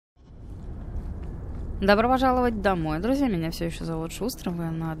Добро пожаловать домой, друзья. Меня все еще зовут Шустро. Вы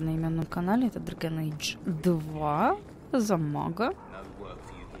на одноименном канале. Это Dragon Age 2 за мага.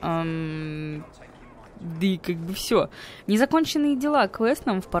 Да и как бы все. Незаконченные дела. Квест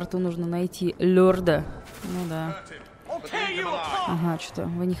нам в порту нужно найти лорда. Ну да. Ага, что,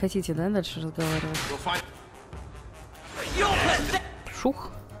 вы не хотите, да, дальше разговаривать? Шух.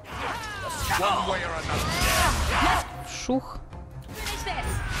 Шух.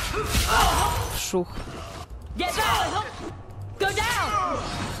 Шух.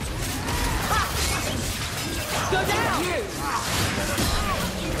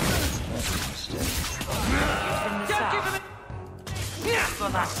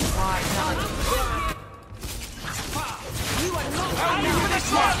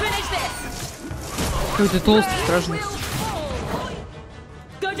 Ой, ты толстый, страшный.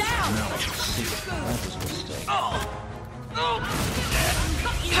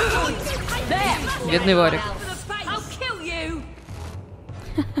 Бедный Варик.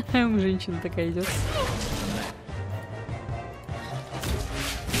 Женщина такая идет.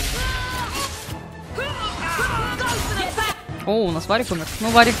 О, у нас Варик умер.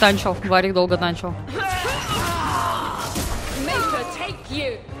 Ну, Варик танчил. Варик долго танчил.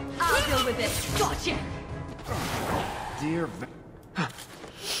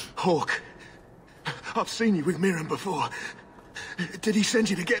 Hawk, I've seen you with Mirren before. Did he send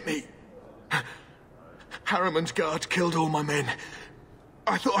you to get me? Harriman's guards killed all my men.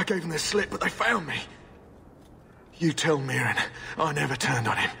 I thought I gave them the slip, but they found me. You tell Mirren I never turned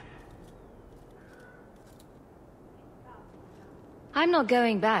on him. I'm not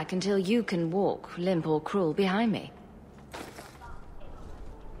going back until you can walk, limp or crawl, behind me.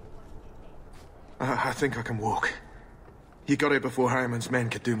 I think I can walk. He got it before Harriman's men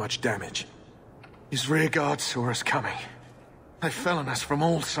could do much damage. His rear guard saw us coming. They fell on us from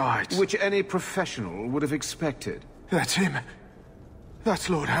all sides. Which any professional would have expected. That's him. That's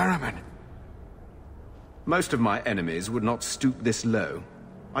Lord Harriman. Most of my enemies would not stoop this low.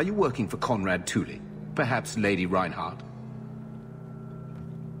 Are you working for Conrad Tooley? Perhaps Lady Reinhardt?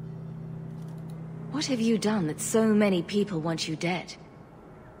 What have you done that so many people want you dead?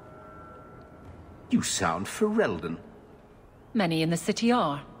 You sound Ferelden. Many in the city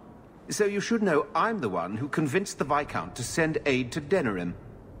are. So you should know I'm the one who convinced the Viscount to send aid to Denerim.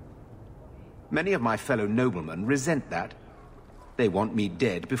 Many of my fellow noblemen resent that. They want me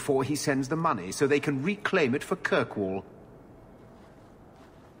dead before he sends the money, so they can reclaim it for Kirkwall.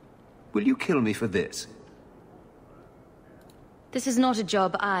 Will you kill me for this? This is not a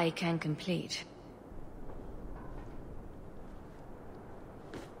job I can complete.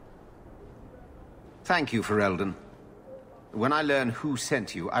 Thank you, Ferelden. When I learn who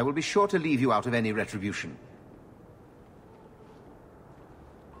sent you, I will be sure to leave you out of any retribution.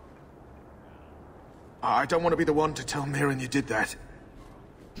 I don't want to be the one to tell Mirren you did that.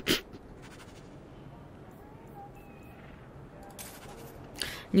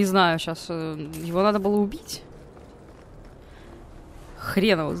 Не знаю, сейчас его надо было убить.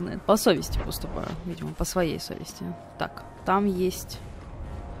 Хрен его знает. По совести поступаю. Видимо, по своей совести. Так, там есть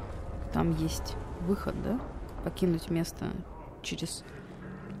выход, да? Покинуть место через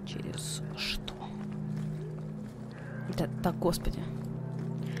что? Да, так, господи.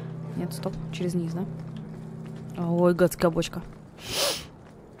 Нет, стоп. Через низ, да? Ой, гадская бочка.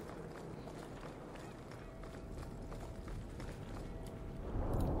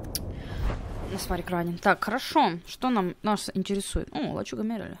 Смотри, ранен. Так, хорошо. Что нас интересует? О, лачуга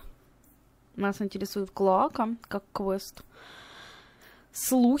Мерриля. Нас интересует Клоака, как квест.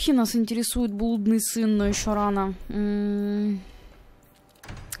 Слухи нас интересуют. Блудный сын, но еще рано.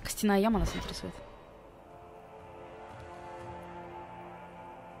 Костяная яма нас интересует.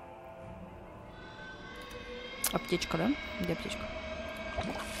 Аптечка, да? Где аптечка?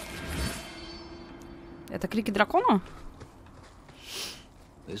 Это крики дракона?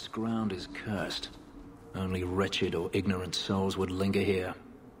 This ground is cursed. Only wretched or ignorant souls would linger here.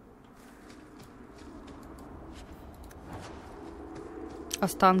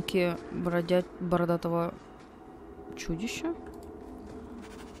 Останки бородатого чудища.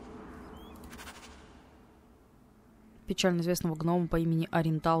 Печально известного гнома по имени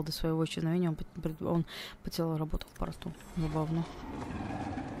Орентал. До своего исчезновения он потерял работу в порту. Забавно.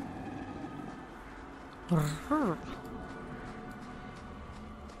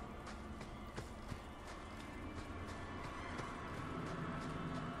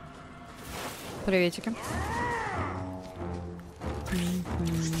 Приветики.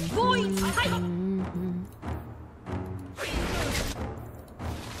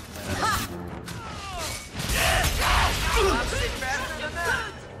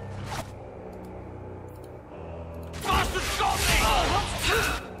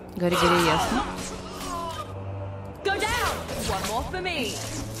 Гори-гори, ясно. Go down. One more for me.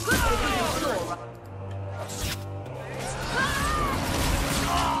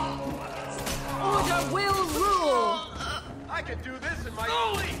 Order will rule. I can do this in my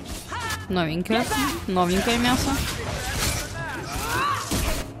Новенькое. Новенькое мясо.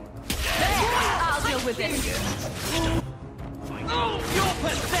 I'll deal with this.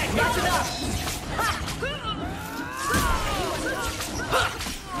 That's enough.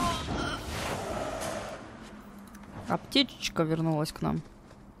 Аптечечка вернулась к нам.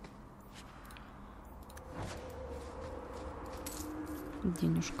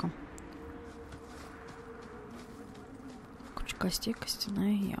 Денежка. Куча костей,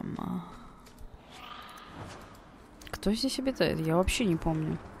 костяная яма. Кто здесь обитает? Я вообще не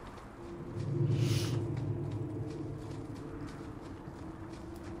помню.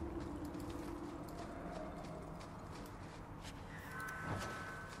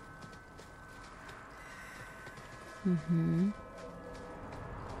 Угу.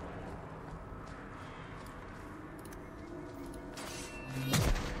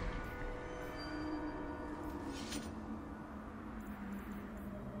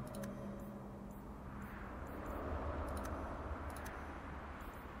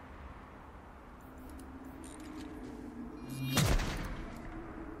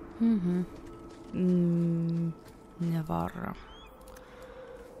 Угу. Невара.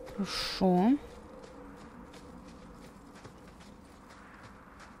 Хорошо.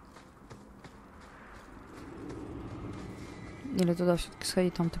 Или туда все-таки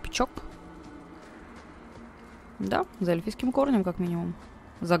сходить, там тупичок. Да, за эльфийским корнем, как минимум.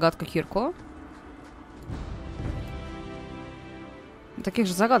 Загадка Киркова. Таких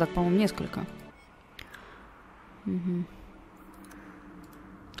же загадок, по-моему, несколько. Угу.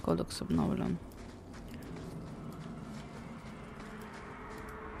 Кодекс обновлен.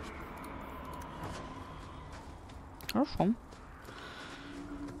 Хорошо.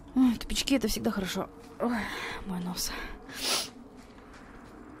 Ой, тупички — это всегда хорошо. Ой, мой нос.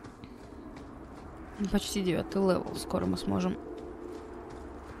 Почти 9-й левел. Скоро мы сможем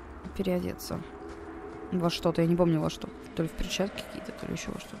переодеться во что-то. Я не помню во что. То ли в перчатки какие-то, то ли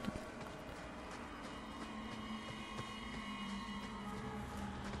еще во что-то.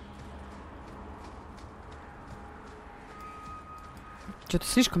 Что-то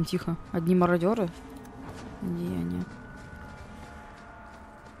слишком тихо. Одни мародеры. Деяния.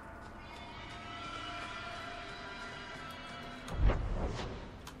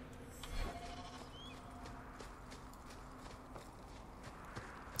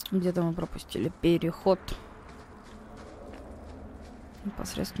 Где-то мы пропустили переход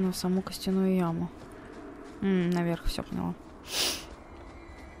непосредственно в саму костяную яму. Наверх, все поняла.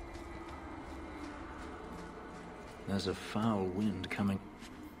 There's a foul wind coming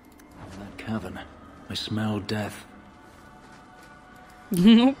from that cavern. I smell death.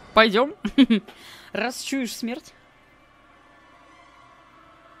 Ну, пойдем. Раз чуешь смерть.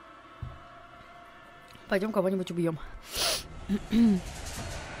 Пойдем кого-нибудь убьем.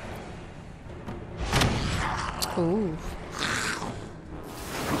 Well,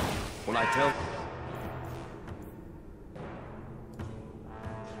 I tell.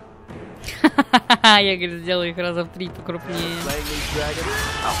 Я, говорит, сделаю их раза в 3 покрупнее.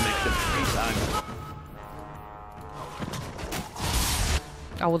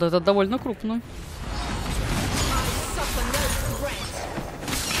 А вот этот довольно крупный.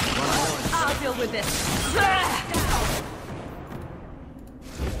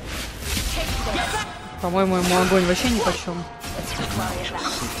 По-моему, ему огонь вообще ни по чем.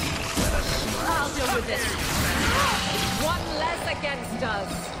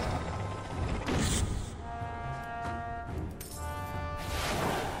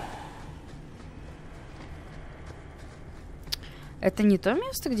 Это не то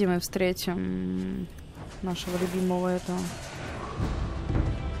место, где мы встретим нашего любимого этого.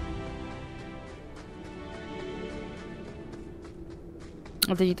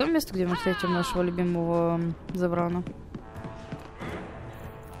 Это не то место, где мы встретим нашего любимого Зеврана.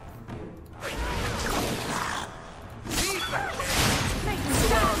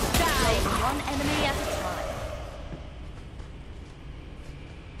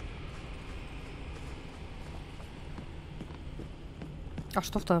 А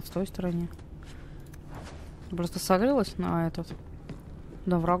что в той стороне? Просто согрелась на этот,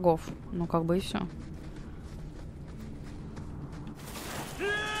 на врагов. Ну, как бы и все.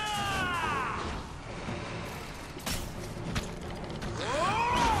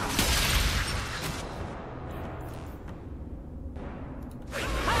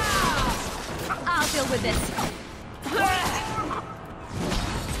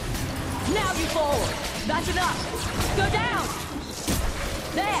 Now you forward. That's enough. Go down.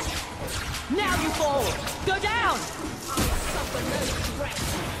 There. Now you forward. Go down. I suffer no threat.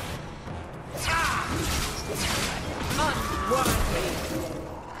 Unworthy.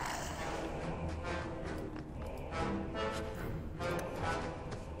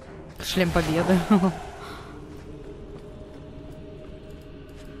 Шлем победы.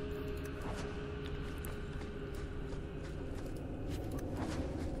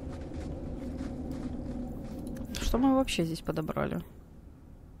 Что мы вообще здесь подобрали?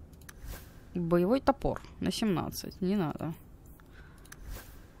 Боевой топор на 17. Не надо.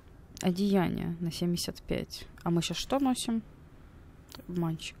 Одеяние на 75. А мы сейчас что носим?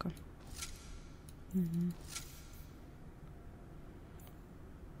 Обманщика. Угу.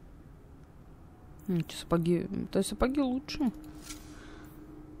 Эти сапоги... То сапоги лучше.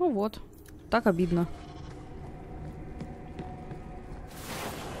 Ну вот. Так обидно.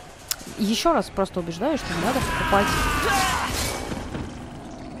 Еще раз просто убеждаю, что не надо покупать.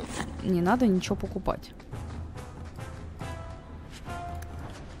 Не надо ничего покупать.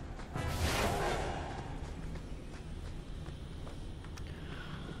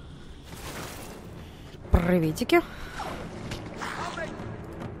 Приветики.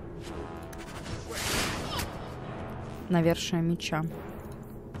 Навершие меча.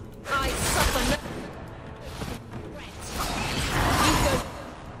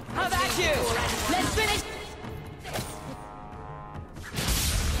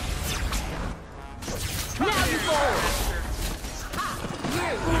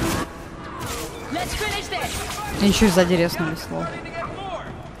 Еще и сзади резнули слово.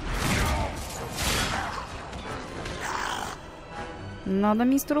 Надо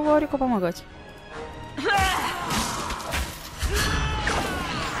мистеру Варику помогать.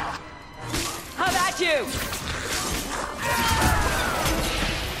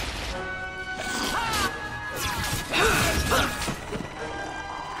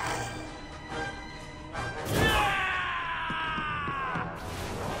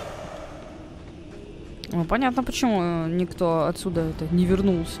 Ну, понятно, почему никто отсюда не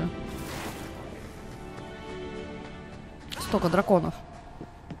вернулся. Столько драконов.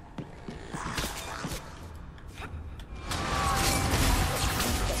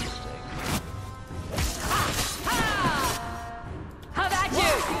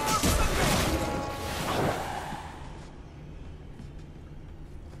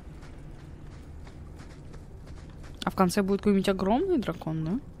 А в конце будет какой-нибудь огромный дракон,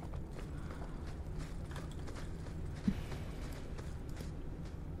 да?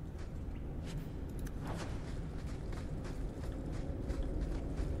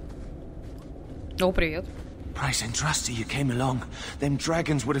 О, привет. Price and trusty you came along. Them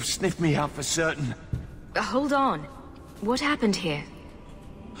dragons would have sniffed me out for certain. Hold on. What happened here?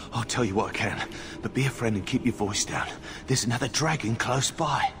 I'll tell you what I can, but be a friend and keep your voice down. There's another dragon close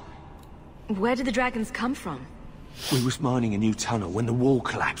by. Where did the dragons come from? We was mining a new tunnel when the wall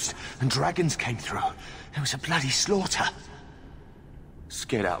collapsed, and dragons came through. There was a bloody slaughter.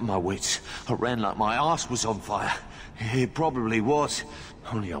 Scared out of my wits, I ran like my arse was on fire. It probably was,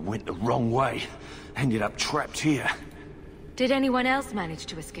 only I went the wrong way. Ended up trapped here. Did anyone else manage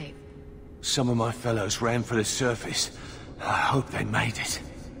to escape? Some of my fellows ran for the surface. I hope they made it.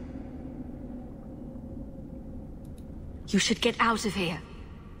 You should get out of here.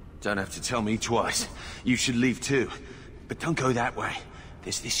 Don't have to tell me twice. You should leave too. But don't go that way.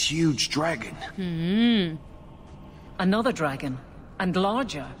 There's this huge dragon. Another dragon. And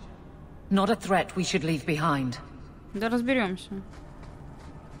larger. Not a threat we should leave behind. Да разберемся.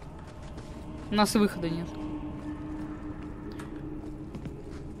 У нас выхода нет.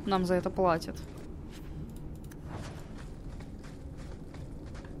 Нам за это платят.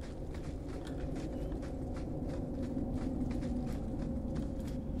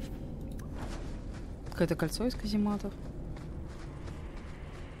 Какое-то кольцо из казематов.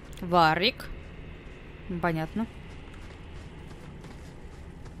 Варик. Понятно.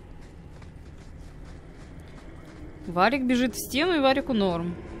 Варик бежит в стену, и Варику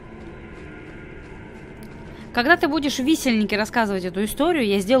норм. Когда ты будешь в висельнике рассказывать эту историю,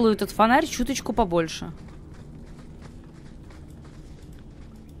 я сделаю этот фонарь чуточку побольше.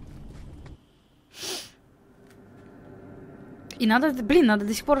 И надо, блин, надо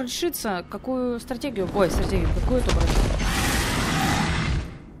до сих пор решиться, какую стратегию... Ой, стратегию, какую-то брать.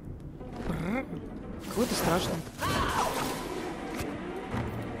 Какой-то страшный.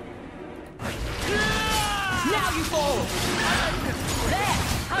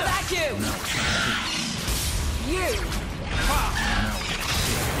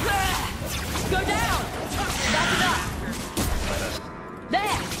 Go down! That's enough!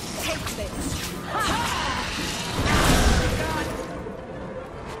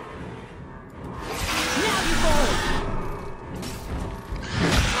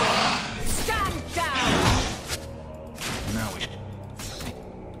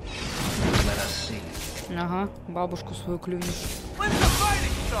 Ага, бабушку свою клюнет.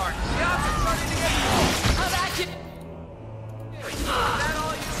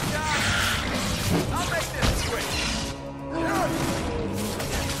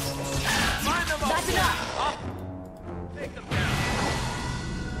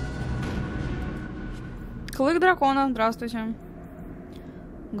 Клык дракона, здравствуйте.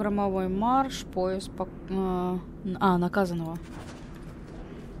 Громовой марш, пояс наказанного.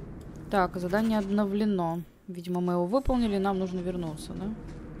 Так, задание обновлено. Видимо, мы его выполнили, нам нужно вернуться, да?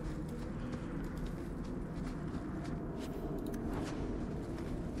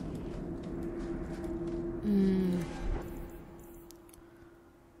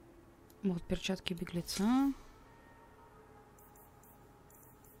 Вот перчатки беглеца.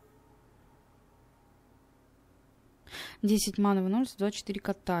 Десять маны выносится, 24 к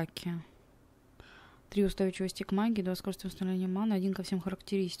атаке. 3 устойчивости к магии, 2 скорости восстановления маны, 1 ко всем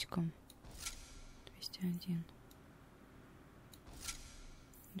характеристикам. 201.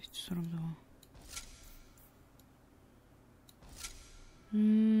 242.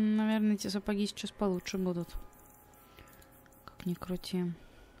 Наверное, эти сапоги сейчас получше будут. Как ни крути.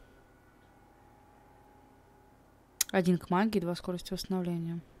 1 к магии, 2 скорости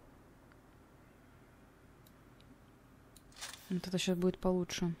восстановления. Вот это сейчас будет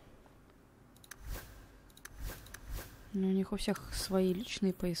получше. Но у них у всех свои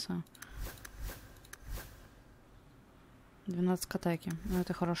личные пояса. 12 к атаке. Ну,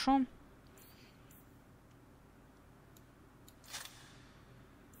 это хорошо.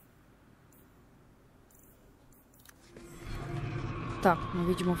 Так, ну,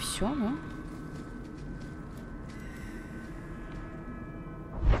 видимо, все, да?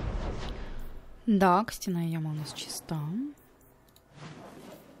 Да, костяная яма у нас чиста.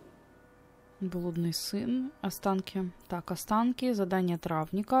 Блудный сын. Останки. Так, останки. Задание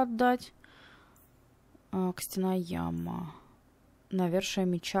травника отдать. Костяная яма. Навершие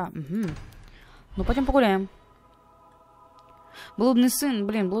меча. Угу. Ну, пойдем погуляем. Блудный сын.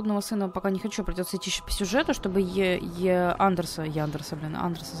 Блин, блудного сына пока не хочу. Придется идти еще по сюжету, чтобы Андерса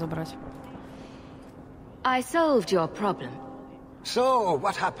забрать. I solved your problem. So,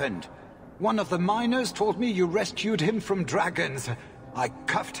 what happened? One of the miners told me you rescued him from dragons. I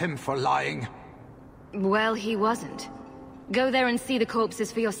cuffed him for lying. Well, he wasn't. Go there and see the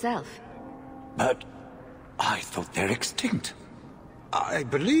corpses for yourself. But I thought they're extinct. I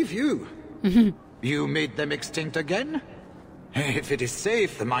believe you. You made them extinct again? If it is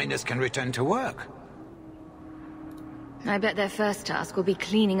safe, the miners can return to work. I bet their first task will be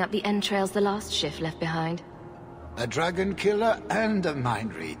cleaning up the entrails the last shift left behind. A dragon killer and a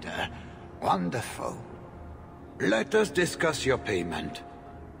mind reader. Wonderful. Let us discuss your payment.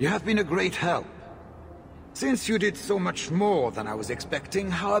 You have been a great help. Since you did so much more than I was expecting,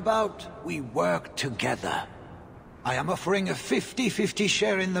 how about we work together? I am offering a 50-50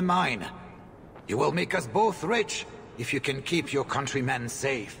 share in the mine. You will make us both rich if you can keep your countrymen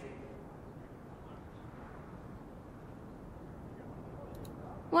safe.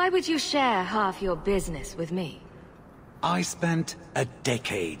 Why would you share half your business with me? I spent a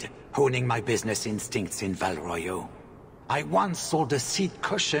decade honing my business instincts in Val Royeaux. I once sold a seat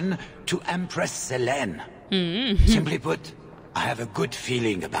cushion to Empress Selene. Simply put, I have a good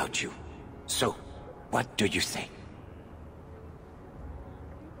feeling about you. So, what do you say?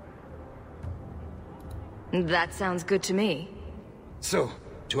 That sounds good to me. So,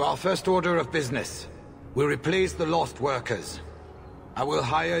 to our first order of business. We replace the lost workers. I will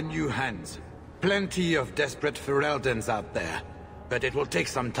hire new hands. Plenty of desperate Ferelden's out there, but it will take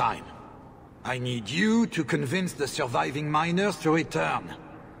some time. I need you to convince the surviving miners to return.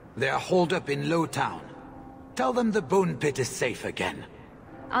 They are holed up in Lowtown. Tell them the bone pit is safe again.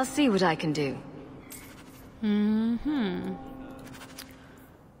 I'll see what I can do.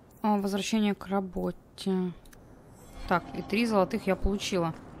 Возвращение к работе. Так, и 3 золотых я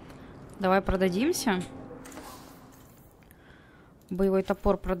получила. Давай продадимся. Боевой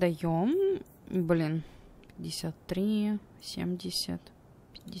топор продаем. Блин. 53, 70,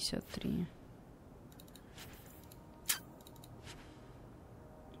 53.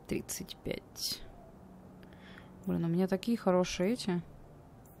 35. Блин, у меня такие хорошие эти.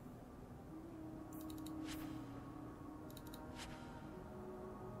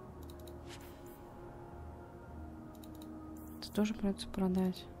 Это тоже придется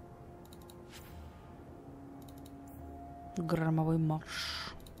продать. Громовой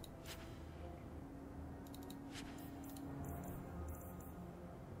марш.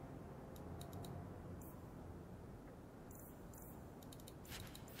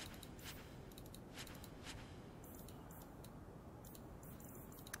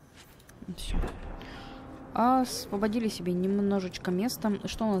 Все. Освободили себе немножечко места.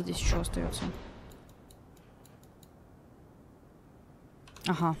 Что у нас здесь еще остается?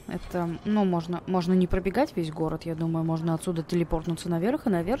 Ага, это... Ну, можно не пробегать весь город, я думаю. Можно отсюда телепортнуться наверх и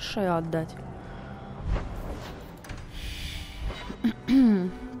навершие отдать.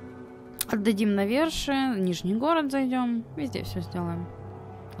 Отдадим навершие, нижний город зайдем. Везде все сделаем.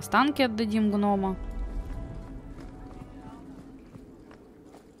 Останки отдадим гнома.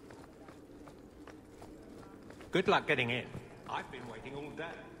 Good luck getting in. I've been waiting all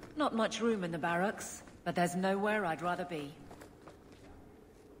day. Not much room in the barracks, but there's nowhere I'd rather be.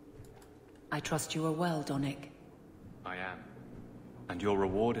 I trust you are well, Donick. I am. And your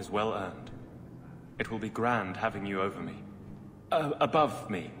reward is well earned. It will be grand having you over me. Above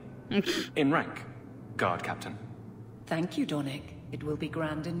me. In rank, guard captain. Thank you, Donick. It will be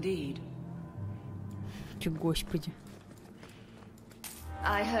grand indeed. Господи.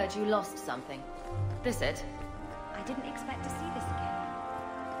 I heard you lost something. This it? I didn't expect to see this again.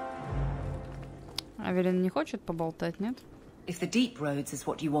 Аверин не хочет поболтать, нет? If the deep roads is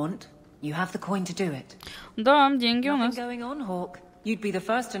what you want, you have the coin to do it. Да, деньги у нас. Nothing going on, Hawk. You'd be the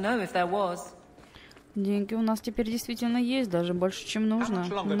first to know if there was. Деньги у нас теперь действительно есть, даже больше, чем нужно.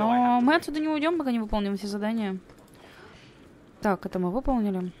 Но мы отсюда не уйдем, пока не выполним все задания. Так, это мы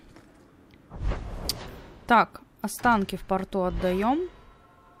выполнили. Так, останки в порту отдаем.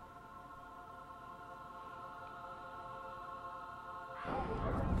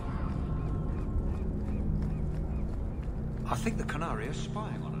 I think the Canary is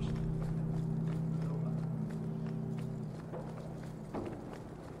spying on us.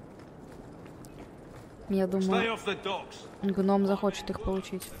 Я думаю, гном захочет их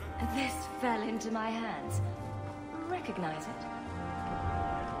получить. This fell into my hands. Recognize it?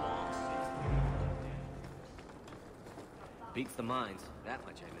 Beats the mines. That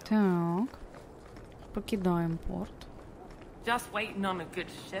much I know. Так. Покидаем порт. Just waiting on a good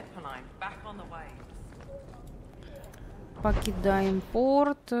ship and I'm back on the waves. Покидаем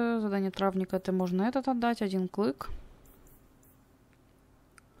порт. Задание травника это можно этот отдать. 1 клык.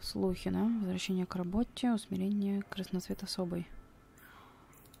 Слухи, да? Возвращение к работе. Усмирение. Красноцвет особый.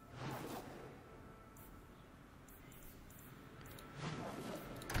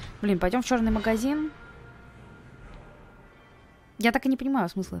 Блин, пойдем в черный магазин. Я так и не понимаю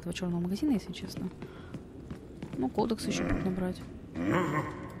смысла этого черного магазина, если честно. Ну, кодекс еще тут набрать.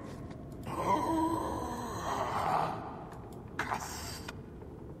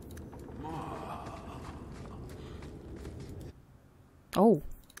 Оу.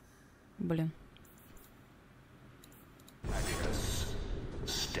 Блин.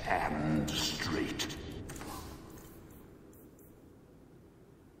 Stand straight.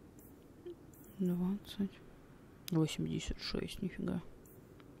 20. 86, нифига.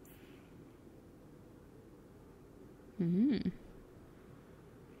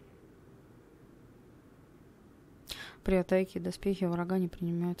 При атаке доспехи врага не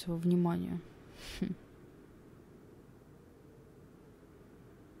принимаются во внимание.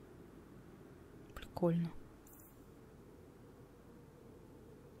 Прикольно.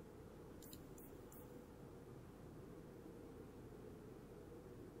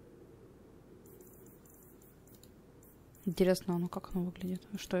 Интересно, ну как оно выглядит?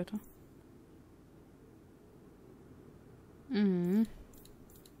 Что это?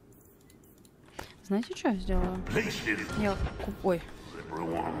 Знаете, что я сделаю?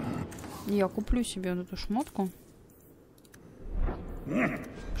 Я куплю себе вот эту шмотку.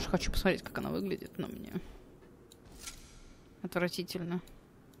 Хочу посмотреть, как она выглядит на мне. Отвратительно.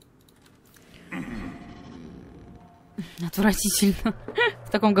 Отвратительно.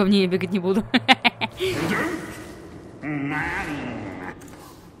 В таком говне я бегать не буду.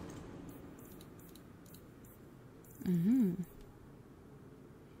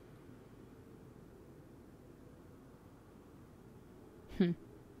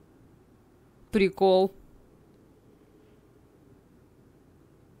 Прикол.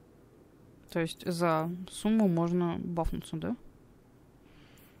 То есть за сумму можно бафнуться, да?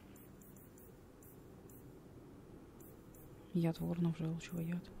 Яд ворнов, желчего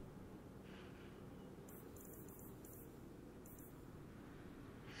яд.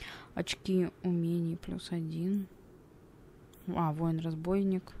 Очки умений +1.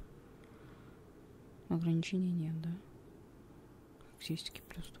 Воин-разбойник. Ограничений нет, да? Характеристики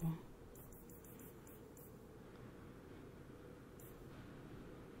 +2.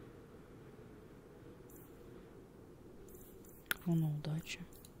 Руна удачи.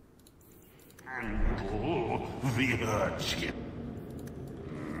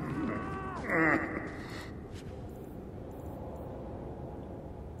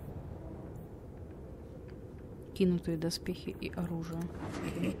 покинутые доспехи и оружие.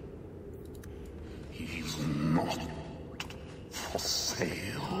 He's not for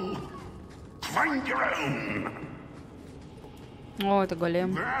sale. Find your own. О, это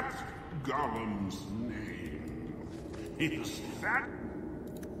голем. That golem's name is that.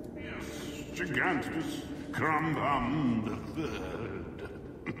 Yes, Gigantus Crumbum the Third.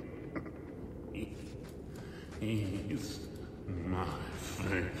 He's my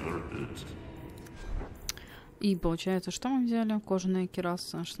favorite. И получается, что мы взяли? Кожаная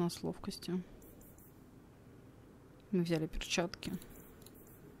кираса, 16 ловкости. Мы взяли перчатки.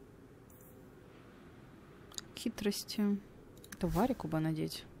 Хитрости. Это Варику бы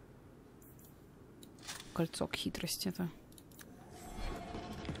надеть. Кольцо к хитрости-то.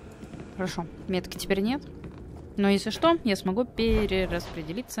 Хорошо. Метки теперь нет. Но если что, я смогу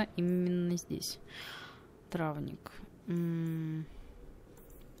перераспределиться именно здесь. Травник.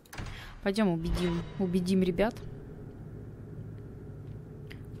 Пойдем убедим ребят.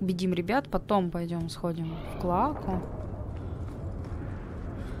 Убедим ребят, потом пойдем сходим в Клоаку.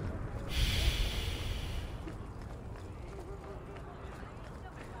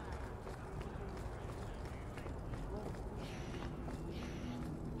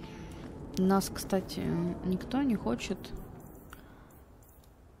 Нас, кстати, никто не хочет.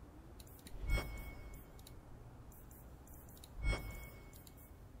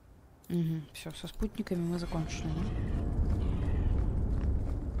 Угу, все, со спутниками мы закончили, да?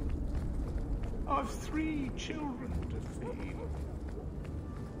 I've 3 children to feed.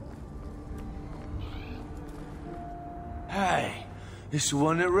 Hey, it's the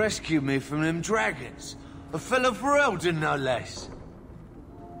one that rescued me from them dragons. A fellow for Eldon, no less.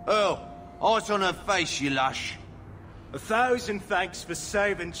 Oh, eyes on her face, you lush. 1,000 thanks for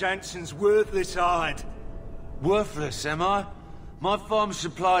saving Jansen's worthless hide. Worthless, am I? My farm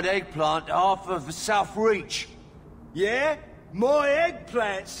supplied eggplant to half of the South Reach. Yeah? My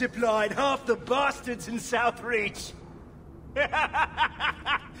eggplant supplied half the bastards in South Reach.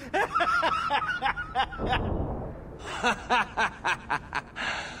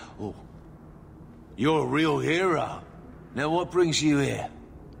 Oh, you're a real hero. Now what brings you here?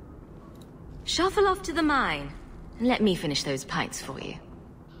 Shuffle off to the mine, and let me finish those pints for you.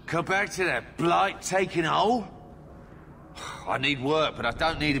 Come back to that blight taking hold? I need work, but I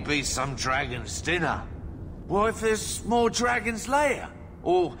don't need to be some dragon's dinner. What if there's more dragons later?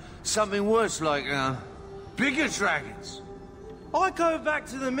 Or something worse like, bigger dragons? I go back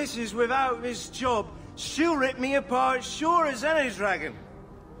to the missus without this job. She'll rip me apart sure as any dragon.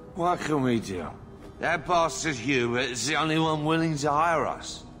 What can we do? That bastard Hubert is the only one willing to hire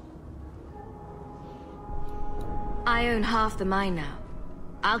us. I own half the mine now.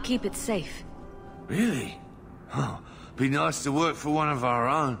 I'll keep it safe. Really? Oh, be nice to work for one of our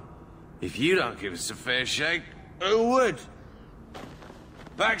own. If you don't give us a fair shake, who would?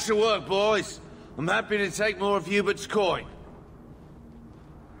 Back to work, boys. I'm happy to take more of Hubert's coin.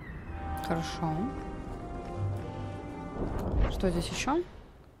 Хорошо. Что здесь еще?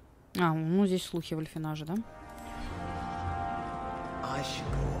 А, ну здесь слухи в Альфинаже, да? I should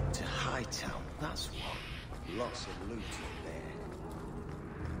go up to Hightown. That's what. Lots of loot there.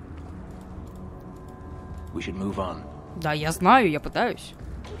 We should move on. Да, я знаю, я пытаюсь.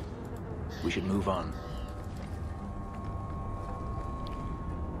 We should move on.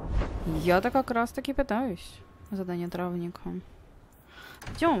 Я-то как раз-таки пытаюсь. Задание травника.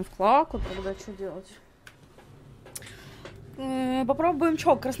 Идем в Клоаку, тогда что делать? Попробуем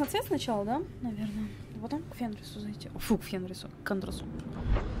что, красноцвет сначала, да? Наверное. А потом к Фенрису зайти. Фу, к Фенрису, к Андерсу.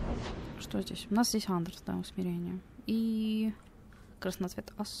 Что здесь? У нас здесь Андерс, да, усмирение. И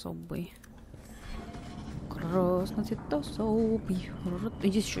красноцвет особый. Красноцвет особый.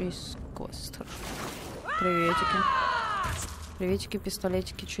 Здесь еще есть квест. Хорошо. Приветики. Приветики,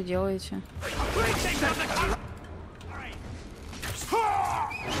 пистолетики, что делаете?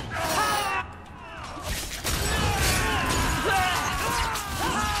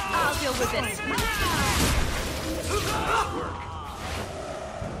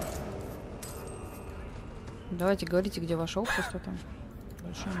 Давайте говорите, где ваше общество там.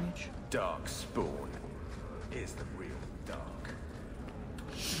 Большой меч.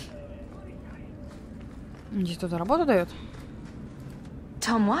 Здесь кто-то работу дает?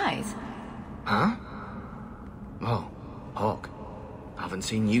 Tom Wise? Huh? Oh, Hawk. Haven't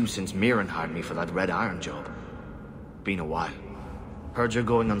seen you since Mirren hired me for that Red Iron job. Been a while. Heard you're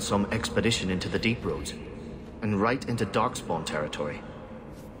going on some expedition into the deep roads. And right into Darkspawn territory.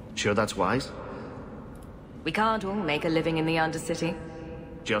 Sure that's wise? We can't all make a living in the Undercity.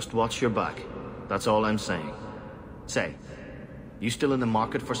 Just watch your back. That's all I'm saying. Say, you still in the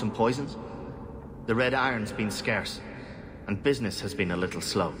market for some poisons? The red iron's been scarce, and business has been a little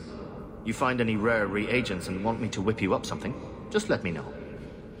slow. You find any rare reagents and want me to whip you up something, just let me know.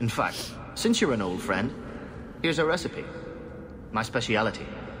 In fact, since you're an old friend, here's a recipe. My speciality.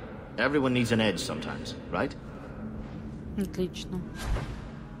 Everyone needs an edge sometimes, right? Отлично.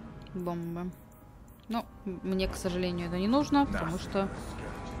 Бомба. Но мне, к сожалению, это не нужно, потому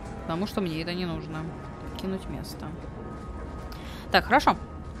что мне это не нужно. Кинуть место. Так, хорошо.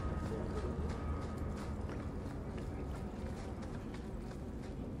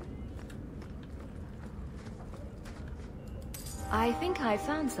 I think I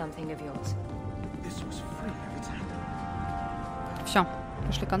found something of yours. Все,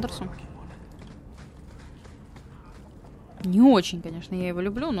 пошли к Андерсу. Не очень, конечно, я его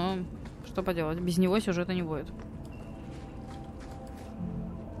люблю, но что поделать, без него сюжета не будет.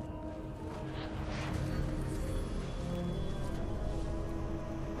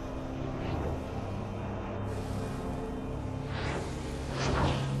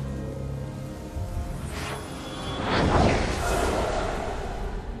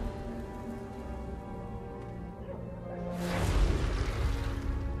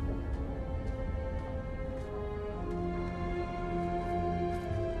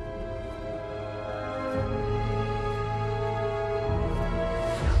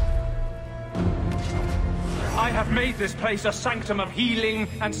 I have made this place a sanctum of healing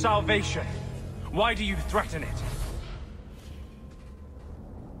and salvation. Why do you threaten it?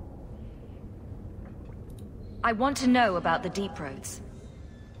 I want to know about the deep roads.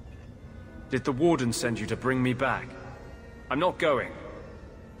 Did the Warden send you to bring me back? I'm not going.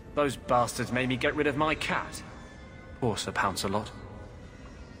 Those bastards made me get rid of my cat. Poor Sir Pouncelot.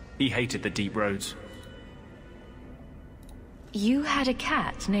 He hated the deep roads. You had a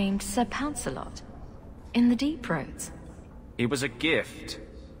cat named Sir Pouncelot? In the deep roads? He was a gift.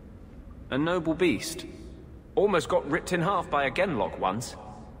 A noble beast. Almost got ripped in half by a Genlock once.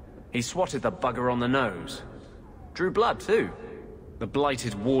 He swatted the bugger on the nose. Drew blood, too. The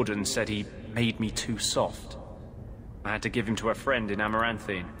blighted Warden said he made me too soft. I had to give him to a friend in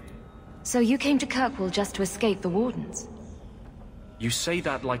Amaranthine. So you came to Kirkwall just to escape the Wardens? You say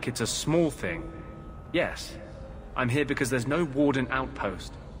that like it's a small thing. Yes. I'm here because there's no Warden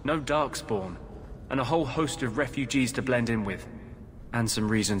outpost, no Darkspawn, and a whole host of refugees to blend in with. And some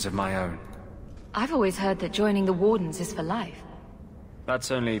reasons of my own. I've always heard that joining the Wardens is for life. That's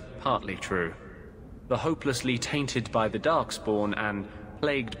only partly true. The hopelessly tainted by the Darkspawn and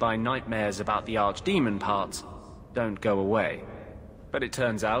plagued by nightmares about the Archdemon parts don't go away. But it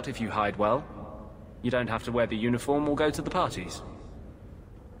turns out if you hide well, you don't have to wear the uniform or go to the parties.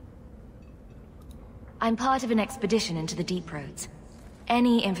 I'm part of an expedition into the deep roads.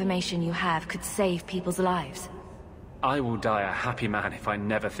 Any information you have could save people's lives. I will die a happy man if I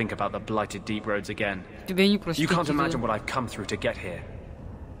never think about the blighted deep roads again. You can't imagine what I've come through to get here.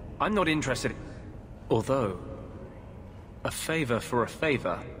 I'm not interested. Although, a favor for a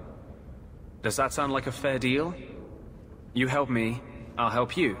favor. Does that sound like a fair deal? You help me, I'll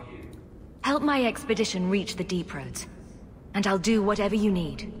help you. Help my expedition reach the deep roads, and I'll do whatever you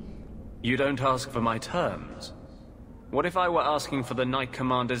need. You don't ask for my terms. What if I were asking for the Knight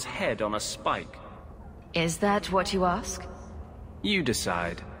Commander's head on a spike? Is that what you ask? You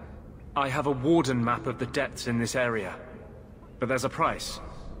decide. I have a Warden map of the depths in this area. But there's a price.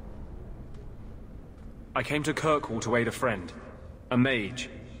 I came to Kirkwall to aid a friend. A mage.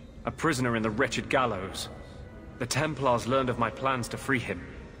 A prisoner in the wretched gallows. The Templars learned of my plans to free him.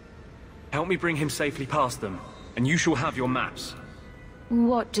 Help me bring him safely past them, and you shall have your maps.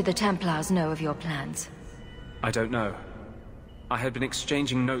 What do the Templars know of your plans? I don't know. I had been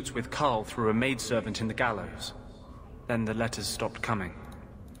exchanging notes with Carl through a maidservant in the gallows. Then the letters stopped coming.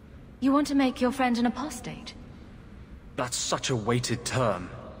 You want to make your friend an apostate? That's such a weighted term.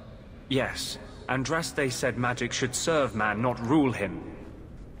 Yes, Andraste said magic should serve man, not rule him.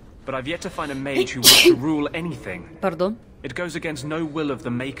 But I've yet to find a mage who wants to rule anything. Pardon? It goes against no will of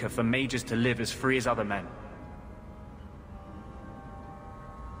the Maker for mages to live as free as other men.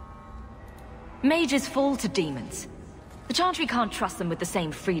 Mages fall to demons. The Chantry can't trust them with the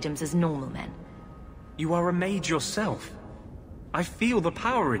same freedoms as normal men. You are a mage yourself. I feel the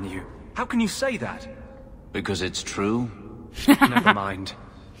power in you. How can you say that? Because it's true? Never mind.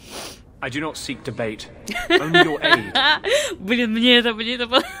 I do not seek debate. Only your aid. Блин, мне это...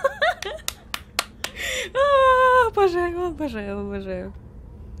 Обожаю.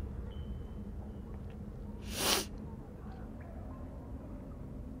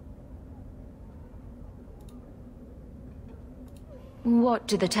 What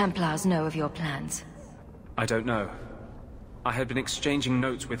do the Templars know of your plans? I don't know. I had been exchanging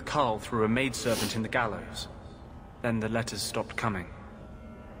notes with Carl through a maidservant in the gallows. Then the letters stopped coming.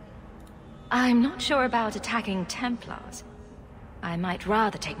 I'm not sure about attacking Templars. I might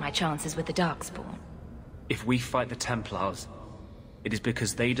rather take my chances with the Darkspawn. If we fight the Templars, it is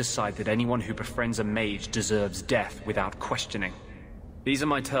because they decide that anyone who befriends a mage deserves death without questioning. These are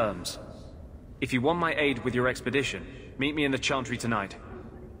my terms. If you want my aid with your expedition, meet me in the Chantry tonight.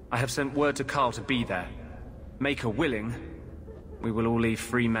 I have sent word to Carl to be there. Make her willing, we will all leave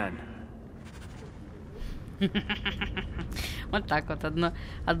free men. Вот так вот.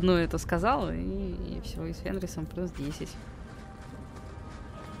 Одну эту сказал, и все, и с Фенрисом плюс 10.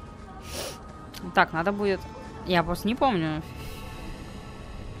 Так, надо будет... Я просто не помню.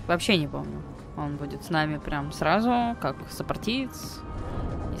 Вообще не помню. Он будет с нами прям сразу, как сопартиец.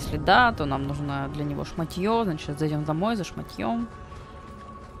 Если да, то нам нужно для него шматье. Значит, зайдем домой за шматьем.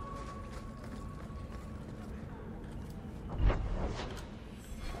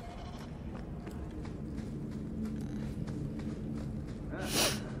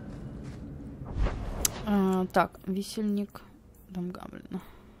 Так, висельник, дом Гамлина.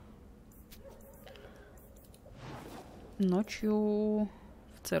 Ночью в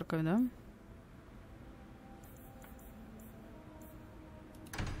церковь, да?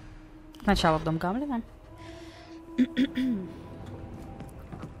 Сначала в дом Гамлина.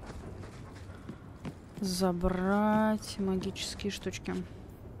 Забрать магические штучки.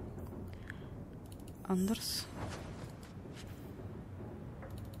 Андерс.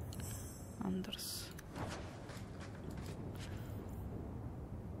 Андерс.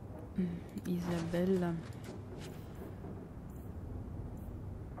 Изабелла.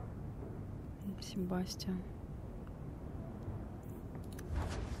 Себастьян.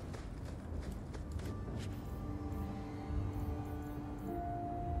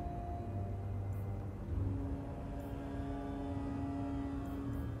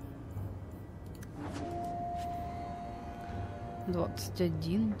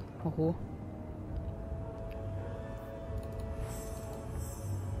 $21. Ого.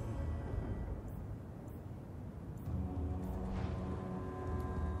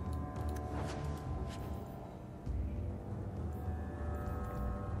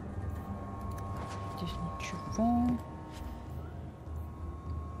 Здесь ничего.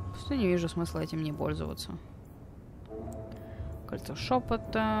 Просто не вижу смысла этим не пользоваться. Кольцо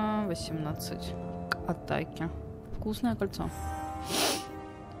шепота. 18 к атаке. Вкусное кольцо.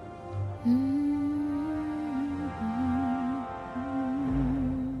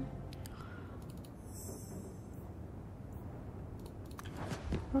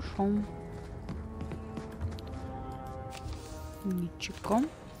 Хорошо. Ничего.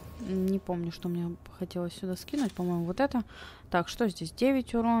 Не помню, что мне хотелось сюда скинуть. По-моему, вот это. Так, что здесь?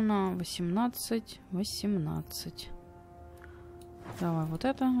 9 урона, 18, 18. Давай вот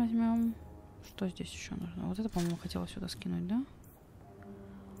это возьмем. Что здесь еще нужно? Вот это, по-моему, хотела сюда скинуть, да?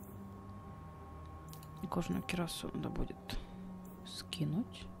 И кожаную кирасу надо будет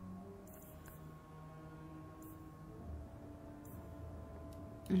скинуть.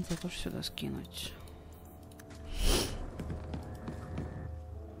 Это тоже сюда скинуть.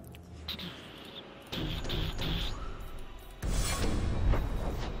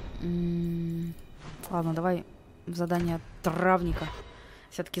 Ладно, давай в задание травника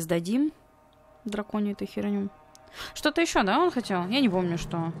все-таки сдадим драконию эту херню. Что-то еще, да, он хотел? Я не помню,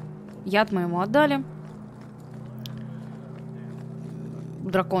 что. Яд мы ему отдали.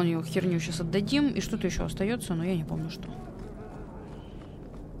 Драконью херню сейчас отдадим. И что-то еще остается, но я не помню, что.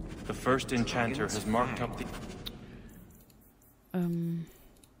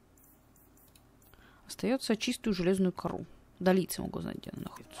 Остается чистую железную кору. Долицы могу знать, где она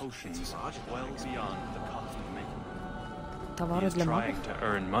находится. Товары для магов.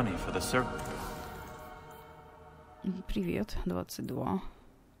 Привет, 22.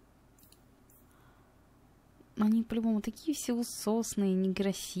 Они, по-любому, такие все усосные,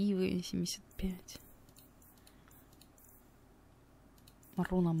 некрасивые. 75.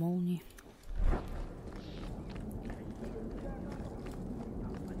 Руна молнии.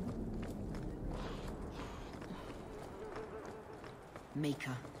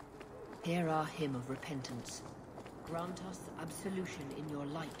 Maker, hear our hymn of repentance. Grant us absolution in your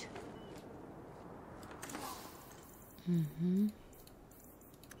light.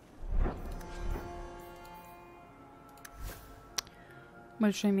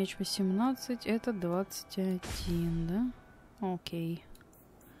 Большой меч 18, это 21, да? Окей.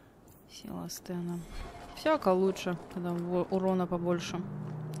 Сила стена. Всяко лучше, когда урона побольше.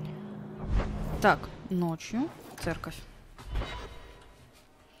 Так, ночью церковь.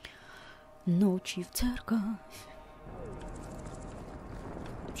 Ночью в церковь.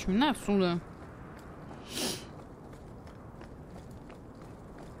 Чумная отсюда.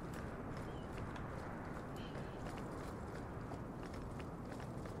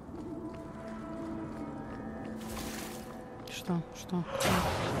 Что?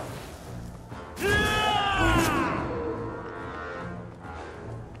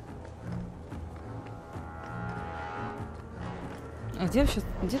 А где вообще,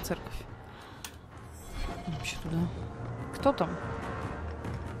 где церковь? Вообще туда. Кто там?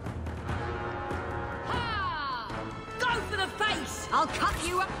 Go for the face! I'll cut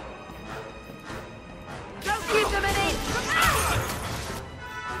you up! Don't give them an inch!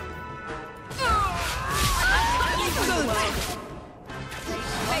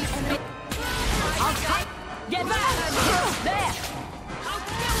 I'll cut. Get back! There! I'll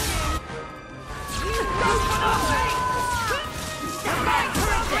kill you! Go for the face! Step back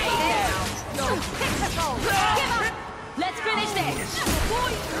for a break! You're pitiful! Give up! Let's finish this!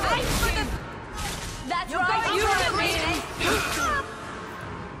 Boy, aim for the... That's right, you heard me!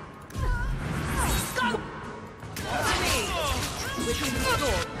 Go! To me! Between the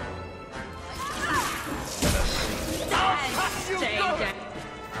sword. Stay down.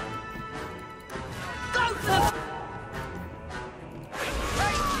 Go for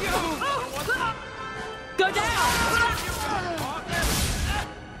the... Go down!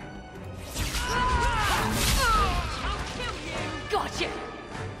 Gotcha!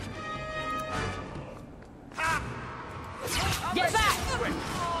 Get back!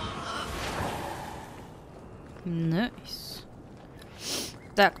 Nice.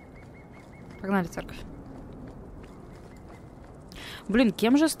 Так. Погнали в церковь. Блин,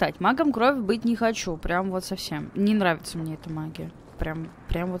 кем же стать? Магом крови быть не хочу. Прям вот совсем. Не нравится мне эта магия. Прям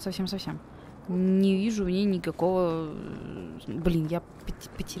вот совсем-совсем. Не вижу в ней никакого... Блин, я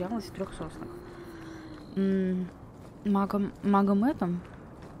потерялась в 3 соснах. Магом этом?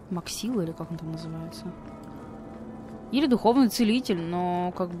 Максил или как он там называется? Или духовный целитель,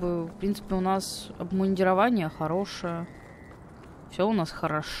 но как бы, в принципе, у нас обмундирование хорошее. Все у нас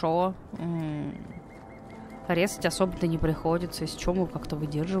хорошо. Резать особо-то не приходится, из чего мы как-то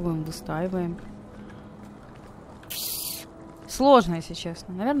выдерживаем, выстаиваем. Сложно, если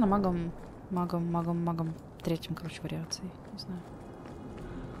честно. Наверное, магом третьим, короче, вариацией. Не знаю.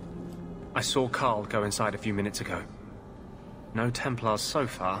 I saw Carl go inside a few minutes ago. No Templars so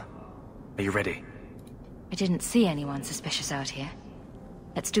far. Are you ready? I didn't see anyone suspicious out here.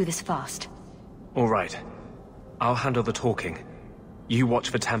 Let's do this fast. All right. I'll handle the talking. You watch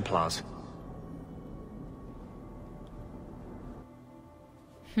for Templars.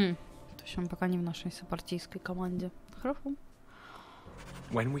 То есть он пока не в нашей сопартийской команде. Хорошо.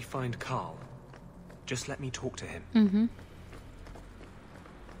 When we find Carl, just let me talk to him. Угу.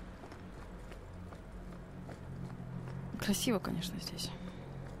 Красиво, конечно, здесь.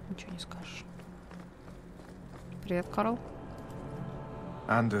 Ничего не скажешь. Привет, Карл.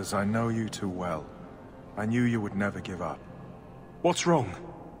 Anders, I know you too well. I knew you would never give up. What's wrong?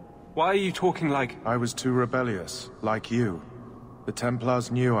 Why are you talking like... I was too rebellious, like you. The Templars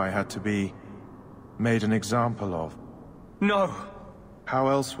knew I had to be... made an example of. No! How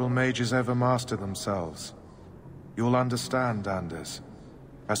else will mages ever master themselves? You'll understand, Anders.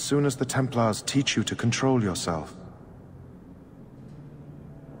 As soon as the Templars teach you to control yourself.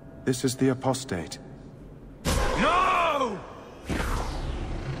 This is the apostate. No!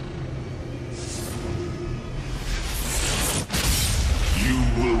 You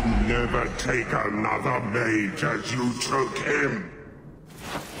will never take another mage as you took him.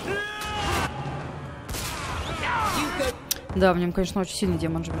 Да, в нем, конечно, очень сильный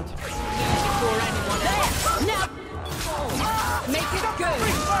демон живет.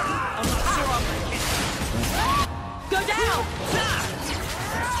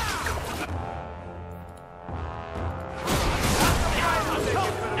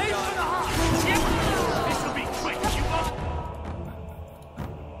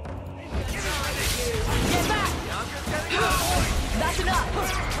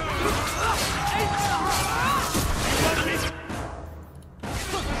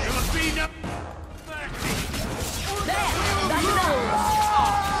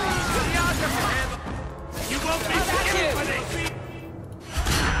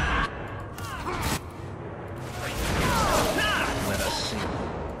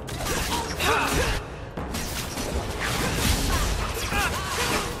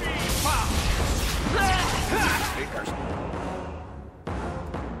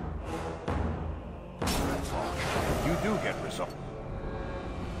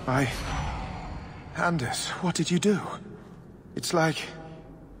 Anders, what did you do? It's like...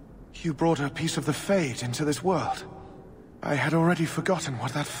 you brought a piece of the Fade into this world. I had already forgotten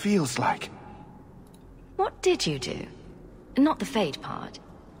what that feels like. What did you do? Not the Fade part.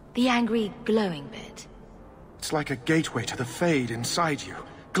 The angry, glowing bit. It's like a gateway to the Fade inside you,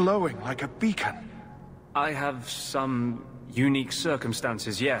 glowing like a beacon. I have some unique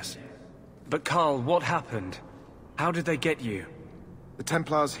circumstances, yes. But Carl, what happened? How did they get you? The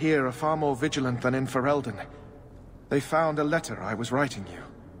Templars here are far more vigilant than in Ferelden. They found a letter I was writing you.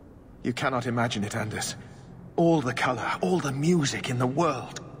 You cannot imagine it, Anders. All the color, all the music in the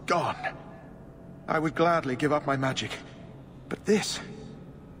world, gone. I would gladly give up my magic. But this...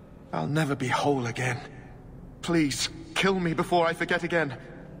 I'll never be whole again. Please, kill me before I forget again.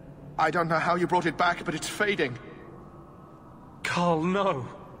 I don't know how you brought it back, but it's fading. Carl, no.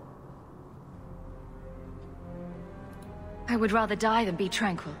 I would rather die than be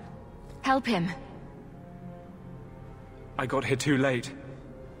tranquil. Help him. I got here too late.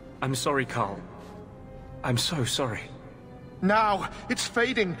 I'm sorry, Carl. I'm so sorry. Now! It's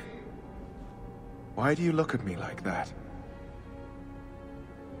fading! Why do you look at me like that?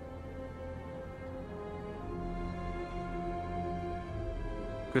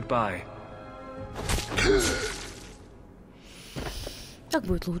 Goodbye. Так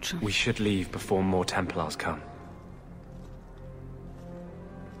будет лучше. We should leave before more Templars come.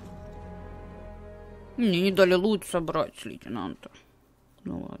 Мне не дали лут собрать, лейтенанта.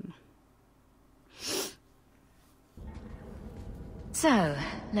 Ну ладно. So,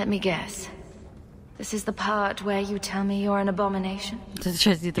 let me guess. This is the part where you tell me you're an abomination? Это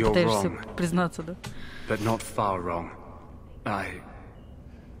часть, где ты пытаешься признаться, да? But not far wrong.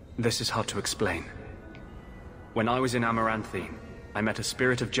 This is hard to explain. When I was in Amaranthine, I met a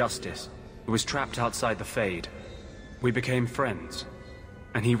spirit of justice who was trapped outside the Fade. We became friends,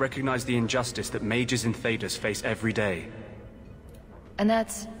 and he recognized the injustice that mages in Thedas face every day. And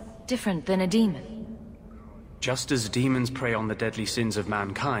that's different than a demon. Just as demons prey on the deadly sins of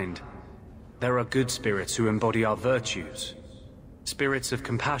mankind, there are good spirits who embody our virtues. Spirits of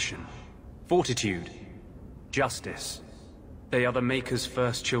compassion, fortitude, justice. They are the Maker's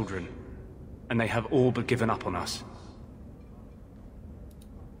first children, and they have all but given up on us.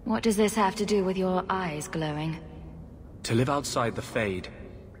 What does this have to do with your eyes glowing? To live outside the Fade,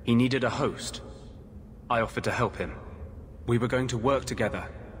 he needed a host. I offered to help him. We were going to work together,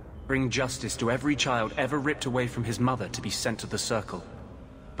 bring justice to every child ever ripped away from his mother to be sent to the Circle.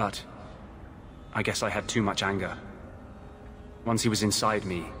 But I guess I had too much anger. Once he was inside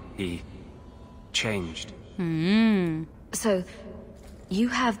me, he changed. So, you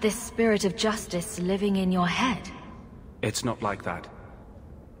have this spirit of justice living in your head? It's not like that.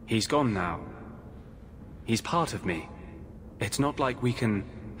 He's gone now. He's part of me. It's not like we can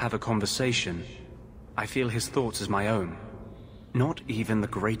have a conversation. I feel his thoughts as my own. Not even the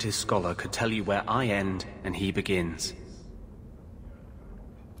greatest scholar could tell you where I end and he begins.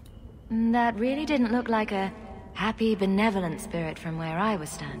 That really didn't look like a happy, benevolent spirit from where I was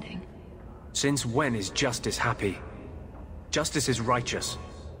standing. Since when is justice happy? Justice is righteous.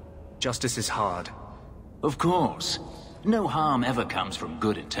 Justice is hard. Of course. No harm ever comes from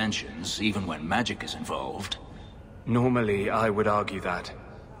good intentions, even when magic is involved. Normally, I would argue that.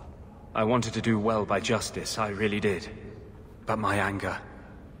 I wanted to do well by justice, I really did. But my anger,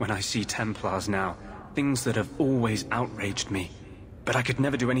 when I see Templars now, things that have always outraged me, but I could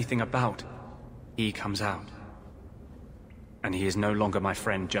never do anything about, he comes out. And he is no longer my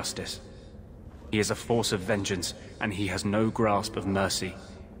friend, Justice. He is a force of vengeance, and he has no grasp of mercy.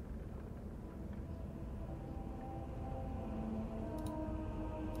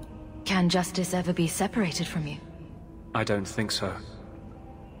 Can justice ever be separated from you? I don't think so.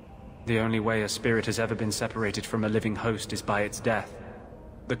 The only way a spirit has ever been separated from a living host is by its death.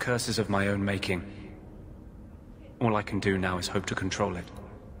 The curses of my own making. All I can do now is hope to control it.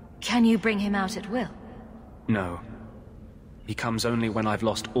 Can you bring him out at will? No. He comes only when I've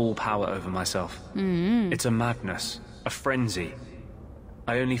lost all power over myself. It's a madness, a frenzy.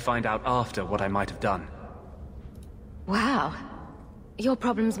 I only find out after what I might have done. Wow. Your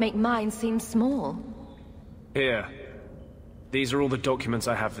problems make mine seem small. Here. These are all the documents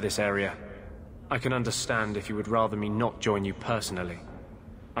I have for this area. I can understand if you would rather me not join you personally.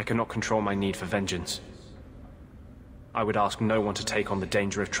 I cannot control my need for vengeance. I would ask no one to take on the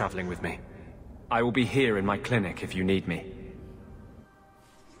danger of traveling with me. I will be here in my clinic if you need me.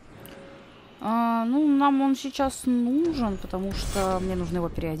 Ну, нам он сейчас нужен, потому что мне нужно его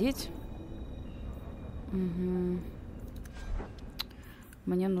переодеть.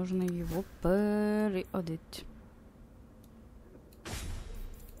 Мне нужно его переодеть.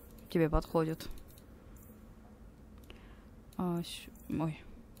 Тебе подходит. Ой.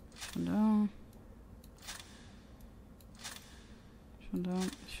 Да. Сюда,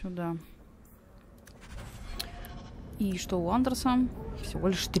 сюда. И что у Андерса? Всего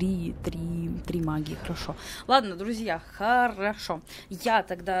лишь три магии. Хорошо. Ладно, друзья, хорошо. Я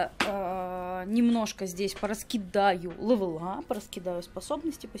тогда немножко здесь пораскидаю левела, пораскидаю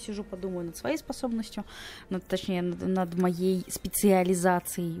способности, посижу, подумаю над своей способностью, точнее, над моей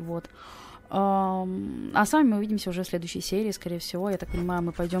специализацией, вот. А с вами мы увидимся уже в следующей серии, скорее всего. Я так понимаю,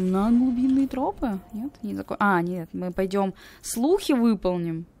 мы пойдем на глубинные тропы? Нет? Не такой... нет, мы пойдем слухи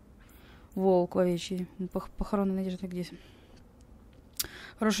выполним. Волк овечий. Похоронная надежда где?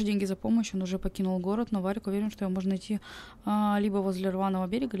 Хорошие деньги за помощь. Он уже покинул город, но Варик уверен, что его можно найти либо возле рваного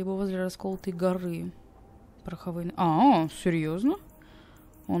берега, либо возле расколотой горы. Пороховые... серьезно?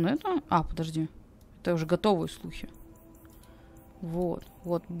 Он это? Подожди. Это уже готовые слухи. Вот.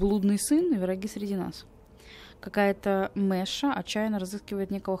 Блудный сын и враги среди нас. Какая-то Мэша отчаянно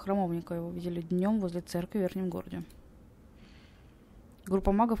разыскивает некого храмовника. Его видели днем возле церкви в Верхнем городе.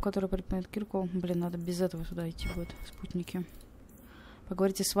 Группа магов, которая предпримет Кирку. Блин, надо без этого сюда идти будет. Спутники.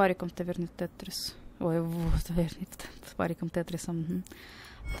 Поговорите с Вариком в таверне Тетрис. Ой, в таверне с Вариком Тетрисом. Угу.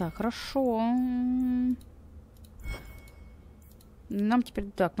 Так, хорошо. Нам теперь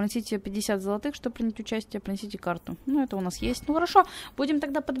так, принесите 50 золотых, чтобы принять участие, принесите карту. Ну, это у нас есть. Ну, хорошо, будем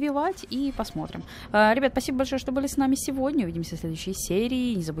тогда подбивать и посмотрим. Ребят, спасибо большое, что были с нами сегодня. Увидимся в следующей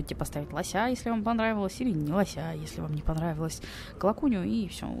серии. Не забудьте поставить лося, если вам понравилось, или не лося, если вам не понравилось. Колокуню, и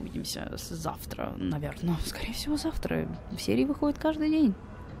все, увидимся завтра, наверное. Скорее всего, завтра. Серии выходят каждый день.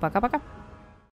 Пока-пока.